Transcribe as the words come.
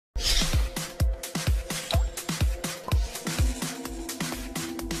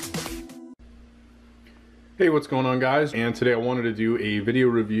Hey, what's going on, guys? And today I wanted to do a video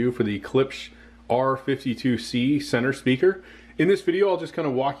review for the Klipsch R-52C center speaker. In this video, I'll just kind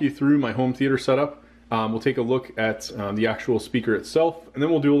of walk you through my home theater setup. We'll take a look at the actual speaker itself, and then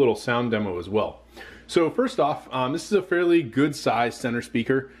we'll do a little sound demo as well. So first off, this is a fairly good size center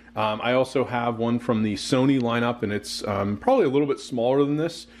speaker. I also have one from the Sony lineup, and it's probably a little bit smaller than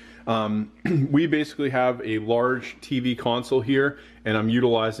this. We basically have a large TV console here, and I'm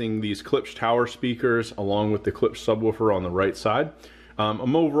utilizing these Klipsch tower speakers along with the Klipsch subwoofer on the right side.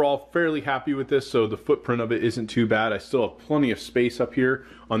 I'm overall fairly happy with this, so the footprint of it isn't too bad. I still have plenty of space up here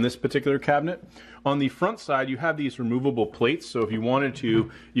on this particular cabinet. On the front side, you have these removable plates, so if you wanted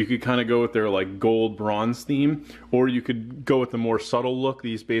to, you could kind of go with their like gold bronze theme, or you could go with the more subtle look.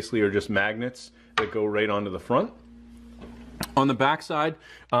 These basically are just magnets that go right onto the front. On the back side,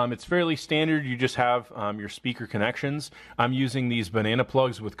 it's fairly standard. You just have your speaker connections. I'm using these banana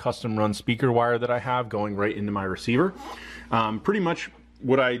plugs with custom run speaker wire that I have going right into my receiver. Pretty much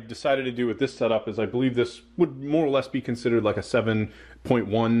what I decided to do with this setup is I believe this would more or less be considered like a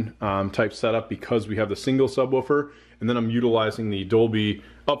 7.1 type setup because we have the single subwoofer, and then I'm utilizing the Dolby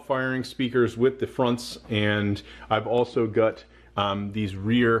up-firing speakers with the fronts, and I've also got these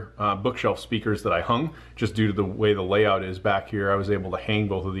rear bookshelf speakers that I hung just due to the way the layout is back here. I was able to hang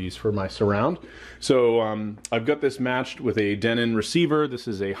both of these for my surround. So I've got this matched with a Denon receiver. This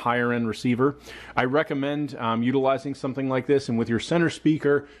is a higher end receiver. I recommend utilizing something like this, and with your center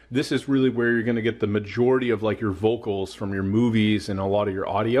speaker, this is really where you're going to get the majority of like your vocals from your movies and a lot of your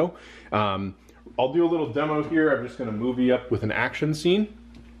audio. I'll do a little demo here. I'm just going to movie up with an action scene.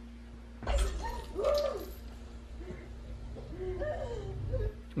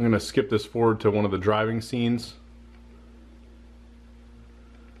 I'm going to skip this forward to one of the driving scenes.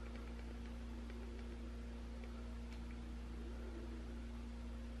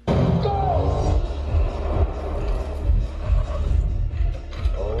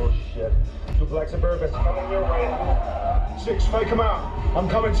 Oh shit. Two black Suburbans coming your way. 6, fake them out. I'm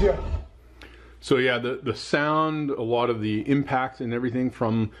coming to you. So yeah, the sound, a lot of the impact and everything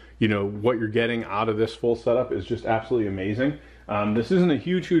from, you know, what you're getting out of this full setup is just absolutely amazing. This isn't a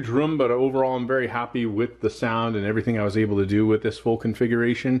huge room, but overall I'm very happy with the sound and everything I was able to do with this full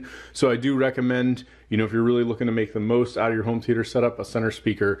configuration. So I do recommend, you know, if you're really looking to make the most out of your home theater setup, a center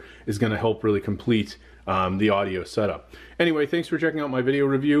speaker is going to help really complete the audio setup. Anyway, thanks for checking out my video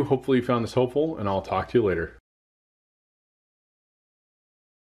review. Hopefully you found this helpful, and I'll talk to you later.